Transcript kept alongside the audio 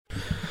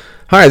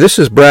Hi, this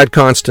is Brad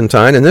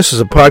Constantine, and this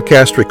is a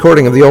podcast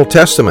recording of the Old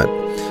Testament.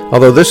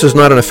 Although this is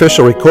not an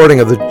official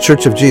recording of the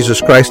Church of Jesus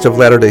Christ of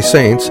Latter-day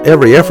Saints,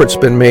 every effort's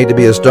been made to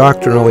be as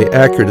doctrinally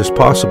accurate as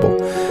possible.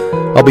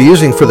 I'll be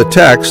using for the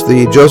text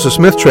the Joseph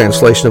Smith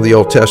translation of the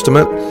Old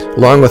Testament,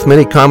 along with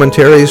many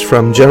commentaries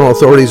from general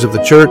authorities of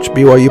the Church,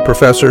 BYU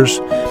professors,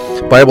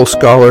 Bible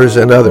scholars,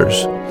 and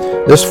others.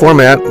 This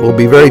format will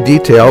be very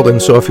detailed,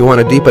 and so if you want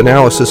a deep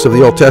analysis of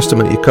the Old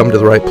Testament, you come to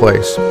the right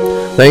place.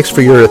 Thanks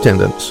for your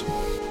attendance.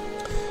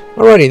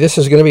 Alrighty, this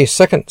is going to be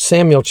 2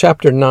 Samuel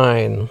chapter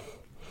 9.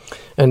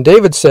 And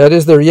David said,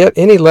 "Is there yet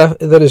any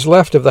that is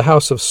left of the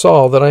house of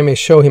Saul, that I may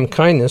show him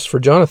kindness for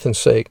Jonathan's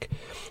sake?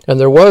 And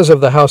there was of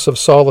the house of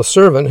Saul a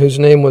servant, whose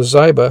name was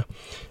Ziba.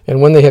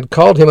 And when they had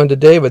called him unto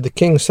David, the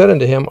king said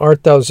unto him,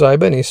 Art thou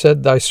Ziba? And he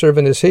said, Thy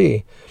servant is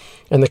he.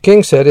 And the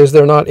king said, Is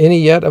there not any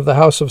yet of the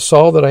house of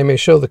Saul, that I may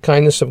show the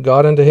kindness of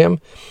God unto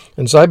him?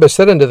 And Ziba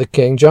said unto the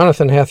king,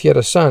 Jonathan hath yet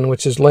a son,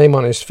 which is lame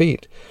on his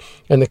feet.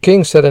 And the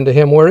king said unto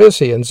him, Where is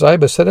he? And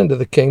Ziba said unto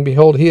the king,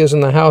 Behold, he is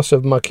in the house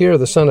of Machir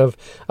the son of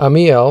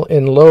Ammiel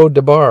in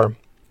Lo-debar.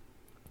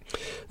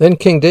 Then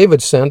King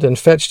David sent and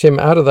fetched him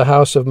out of the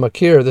house of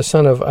Machir the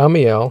son of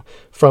Ammiel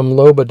from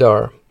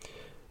Lo-debar.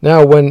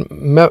 Now when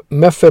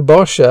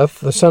Mephibosheth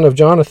the son of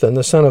Jonathan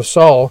the son of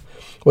Saul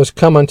was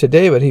come unto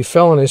David, he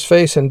fell on his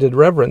face and did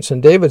reverence.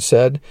 And David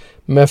said,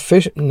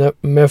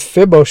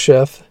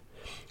 Mephibosheth.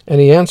 And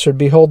he answered,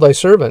 Behold thy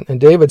servant. And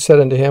David said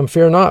unto him,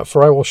 Fear not,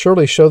 for I will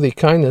surely show thee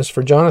kindness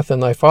for Jonathan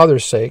thy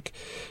father's sake,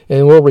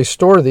 and will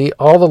restore thee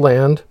all the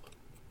land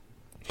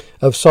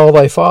of Saul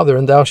thy father,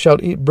 and thou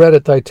shalt eat bread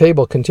at thy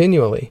table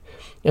continually.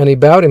 And he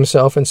bowed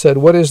himself and said,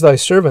 What is thy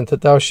servant,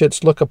 that thou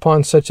shouldst look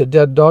upon such a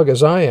dead dog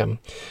as I am?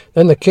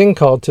 Then the king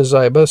called to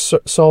Ziba,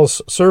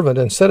 Saul's servant,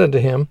 and said unto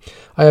him,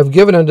 I have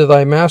given unto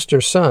thy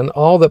master's son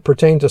all that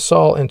pertained to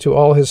Saul and to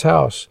all his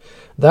house.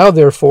 Thou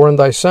therefore and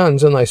thy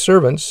sons and thy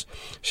servants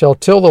shall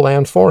till the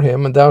land for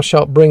him, and thou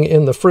shalt bring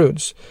in the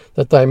fruits,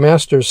 that thy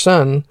master's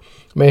son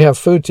may have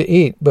food to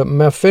eat. But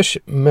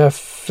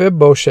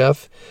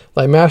Mephibosheth,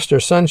 thy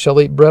master's son,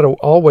 shall eat bread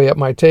alway at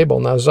my table.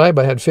 Now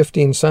Ziba had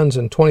 15 sons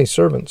and 20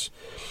 servants.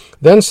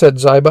 Then said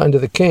Ziba unto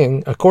the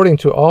king, According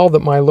to all that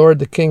my lord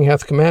the king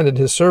hath commanded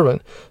his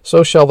servant,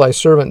 so shall thy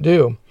servant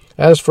do.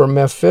 As for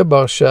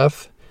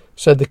Mephibosheth,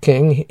 said the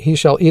king, he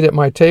shall eat at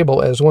my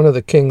table as one of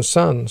the king's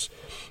sons.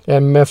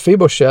 And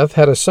Mephibosheth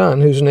had a son,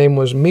 whose name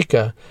was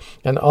Micah,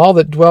 and all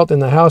that dwelt in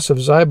the house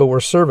of Ziba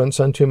were servants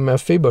unto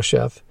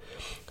Mephibosheth.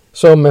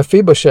 So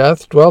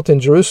Mephibosheth dwelt in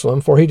Jerusalem,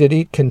 for he did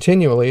eat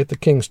continually at the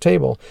king's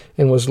table,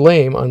 and was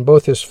lame on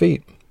both his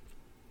feet.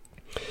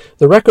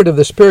 The record of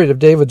this period of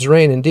David's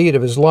reign, indeed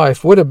of his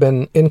life, would have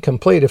been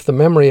incomplete if the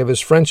memory of his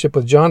friendship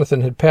with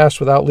Jonathan had passed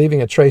without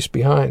leaving a trace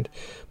behind.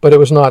 But it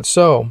was not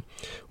so.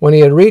 When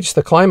he had reached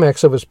the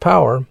climax of his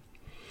power,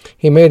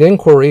 he made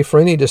inquiry for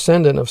any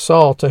descendant of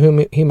Saul to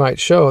whom he might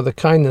show the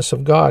kindness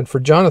of God for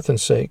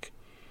Jonathan's sake.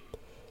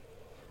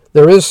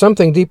 There is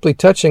something deeply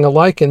touching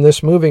alike in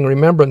this moving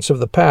remembrance of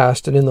the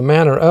past and in the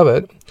manner of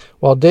it,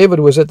 while David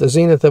was at the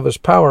zenith of his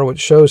power,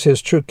 which shows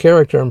his true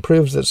character and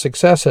proves that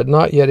success had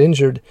not yet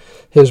injured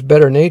his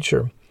better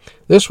nature.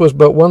 This was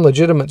but one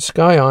legitimate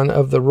scion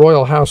of the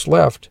royal house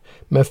left,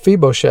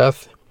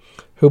 Mephibosheth,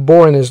 who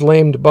bore in his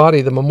lamed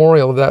body the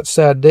memorial of that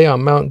sad day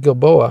on Mount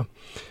Gilboa.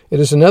 It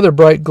is another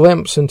bright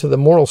glimpse into the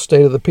moral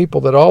state of the people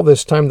that all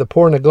this time the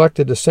poor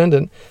neglected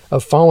descendant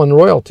of fallen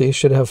royalty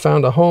should have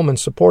found a home and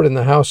support in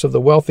the house of the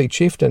wealthy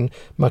chieftain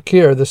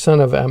Machir, the son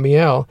of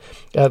Ammiel,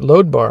 at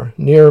Lo-debar,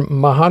 near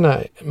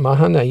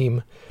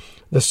Mahanaim,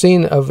 the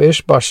scene of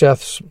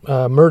Ishbosheth's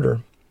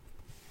murder.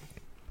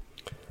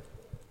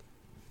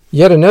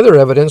 Yet another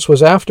evidence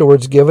was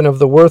afterwards given of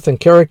the worth and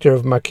character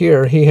of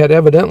Machir. He had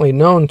evidently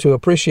known to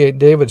appreciate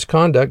David's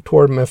conduct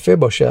toward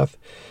Mephibosheth,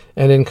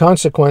 and in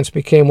consequence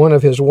became one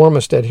of his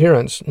warmest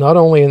adherents, not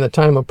only in the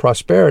time of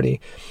prosperity,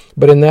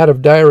 but in that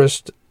of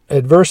direst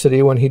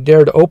adversity, when he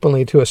dared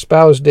openly to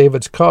espouse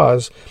David's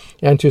cause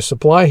and to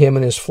supply him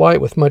in his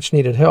flight with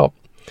much-needed help.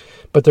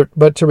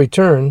 But to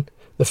return,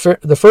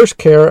 the first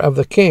care of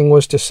the king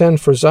was to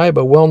send for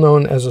Ziba, well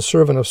known as a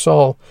servant of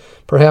Saul,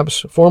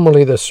 perhaps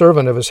formerly the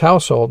servant of his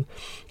household.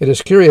 It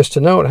is curious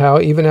to note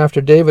how, even after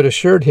David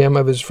assured him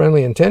of his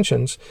friendly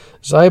intentions,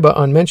 Ziba,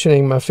 on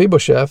mentioning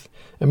Mephibosheth,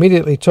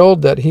 immediately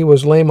told that he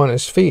was lame on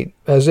his feet,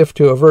 as if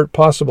to avert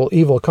possible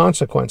evil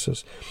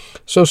consequences.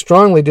 So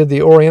strongly did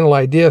the Oriental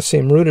idea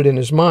seem rooted in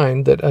his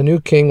mind that a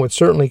new king would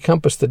certainly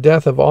compass the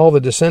death of all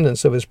the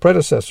descendants of his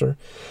predecessor.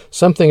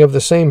 Something of the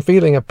same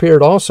feeling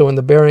appeared also in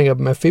the bearing of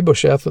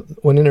Mephibosheth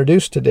when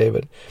introduced to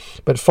David.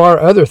 But far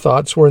other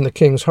thoughts were in the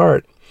king's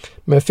heart.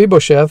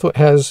 Mephibosheth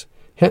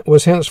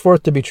was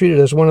henceforth to be treated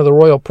as one of the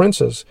royal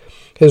princes.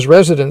 His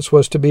residence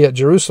was to be at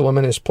Jerusalem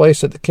and his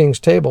place at the king's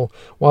table,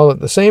 while at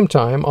the same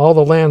time all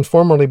the land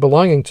formerly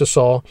belonging to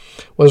Saul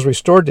was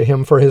restored to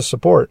him for his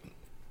support.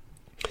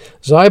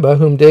 Ziba,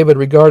 whom David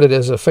regarded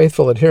as a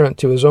faithful adherent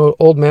to his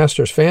old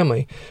master's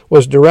family,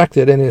 was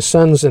directed, and his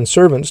sons and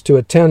servants, to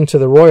attend to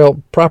the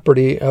royal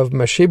property of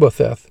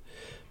Mephibosheth.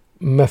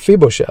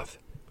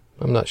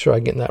 I'm not sure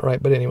I'm getting that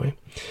right, but anyway.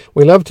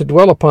 We love to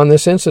dwell upon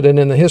this incident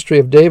in the history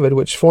of David,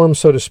 which forms,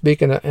 so to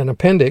speak, an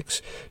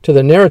appendix to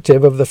the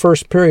narrative of the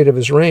first period of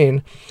his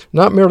reign,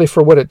 not merely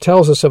for what it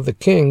tells us of the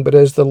king, but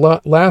as the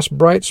last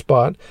bright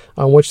spot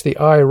on which the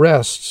eye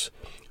rests.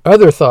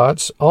 Other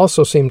thoughts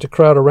also seem to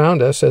crowd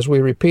around us as we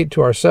repeat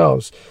to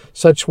ourselves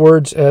such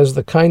words as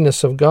the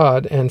kindness of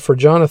God and for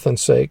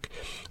Jonathan's sake.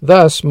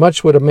 Thus,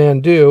 much would a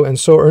man do, and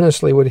so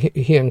earnestly would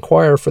he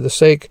inquire for the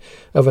sake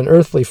of an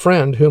earthly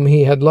friend whom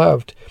he had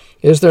loved.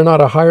 Is there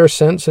not a higher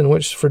sense in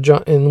which for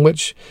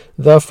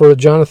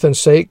Jonathan's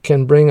sake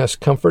can bring us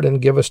comfort and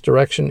give us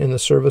direction in the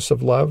service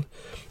of love?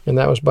 And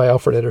that was by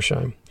Alfred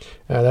Edersheim.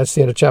 That's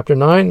the end of chapter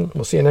 9.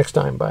 We'll see you next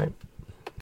time. Bye.